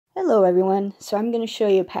Hello everyone, so I'm going to show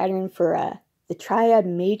you a pattern for the triad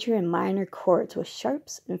major and minor chords with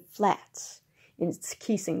sharps and flats in its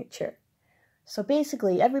key signature. So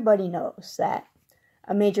basically everybody knows that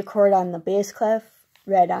a major chord on the bass clef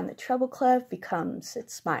read on the treble clef becomes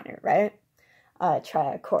its minor, right?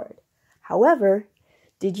 Triad chord. However,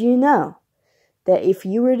 did you know that if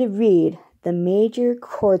you were to read the major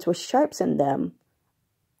chords with sharps in them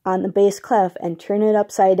on the bass clef and turn it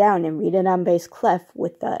upside down and read it on bass clef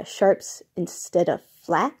with the sharps instead of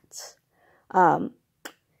flats,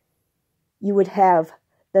 you would have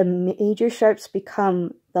the major sharps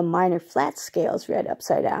become the minor flat scales read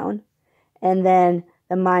upside down, and then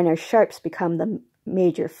the minor sharps become the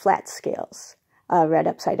major flat scales read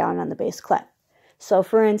upside down on the bass clef. So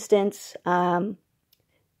for instance, the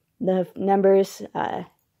numbers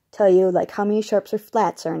tell you like how many sharps or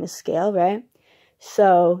flats are in a scale, right?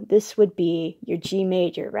 So this would be your G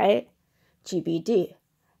major, right? G, B, D.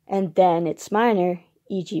 And then it's minor,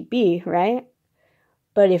 E, G, B, right?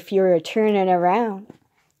 But if you were to turn it around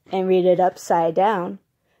and read it upside down,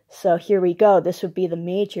 so here we go. This would be the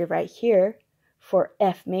major right here for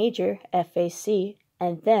F major, F, A, C.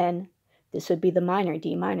 And then this would be the minor,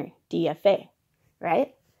 D, F, A,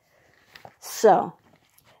 right? So,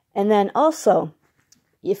 and then also,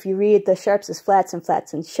 if you read the sharps as flats and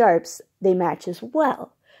flats and sharps, they match as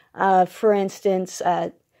well. For instance,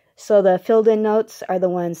 so the filled in notes are the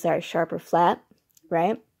ones that are sharp or flat,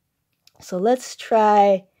 right? So let's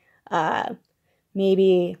try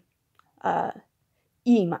maybe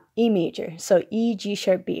E major. So E, G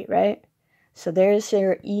sharp, B, right? So there's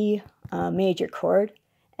your E major chord.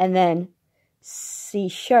 And then C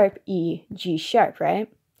sharp, E, G sharp, right?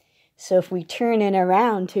 So if we turn it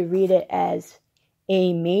around to read it as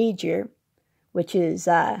A major, which is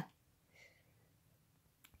A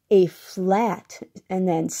flat, and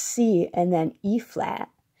then C, and then E flat.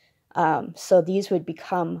 So these would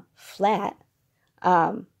become flat.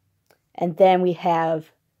 And then we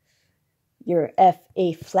have your F,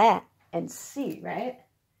 A flat, and C, right?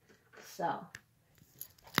 So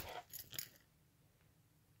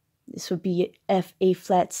this would be F, A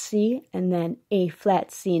flat, C, and then A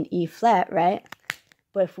flat, C, and E flat, right?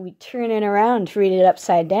 But if we turn it around to read it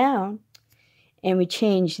upside down, and we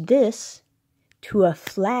change this to a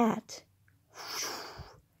flat,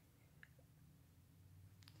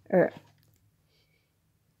 to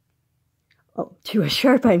a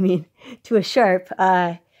sharp, to a sharp,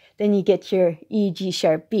 then you get your E, G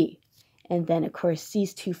sharp, B. And then, of course,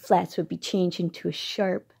 these two flats would be changed into a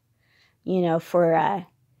sharp, you know, for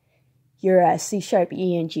your C sharp,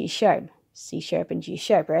 E, and G sharp. C sharp and G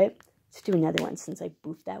sharp, right? Let's do another one since I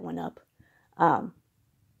boofed that one up. All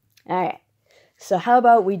right. So how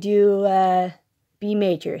about we do B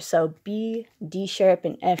major? So B, D sharp,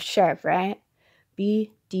 and F sharp, right?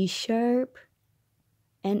 B, D sharp,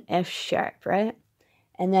 and F sharp, right?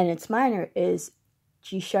 And then its minor is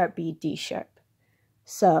G sharp, B, D sharp.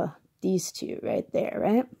 So these two right there,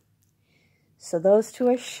 right? So those two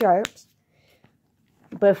are sharps.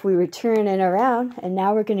 But if we return it around, and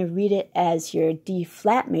now we're going to read it as your D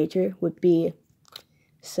flat major would be,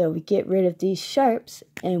 so we get rid of these sharps,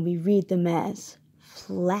 and we read them as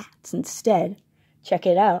flats instead. Check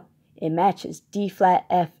it out. It matches D flat,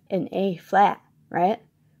 F, and A flat, right?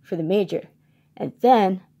 For the major. And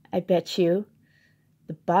then, I bet you,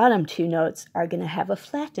 the bottom two notes are going to have a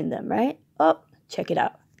flat in them, right? Oh, check it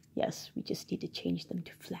out. Yes, we just need to change them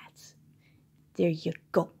to flats. There you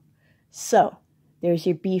go. So, there's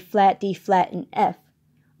your B flat, D flat, and F,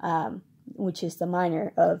 which is the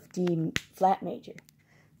minor of D flat major.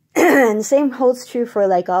 And the same holds true for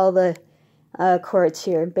like all the chords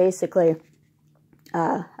here. Basically,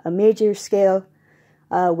 a major scale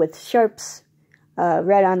with sharps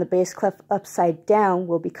read on the bass clef upside down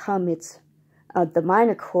will become its the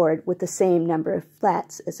minor chord with the same number of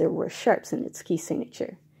flats as there were sharps in its key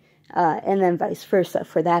signature. And then vice versa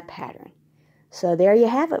for that pattern. So there you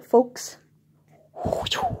have it, folks.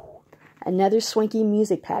 Another swanky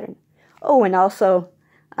music pattern. Oh, and also,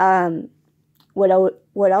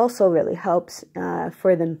 what also really helps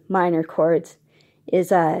for the minor chords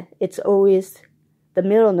is it's always, the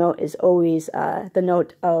middle note is always the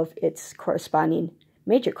note of its corresponding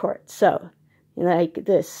major chord. So, like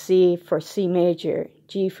this, C for C major,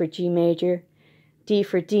 G for G major, D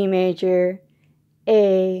for D major,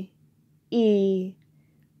 A, E,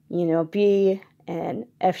 you know, B, and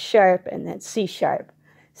F sharp, and then C sharp.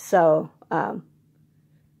 So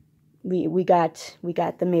we got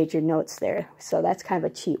the major notes there. So that's kind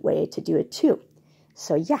of a cheat way to do it too.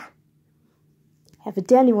 So yeah, have a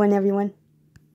dandy one, everyone.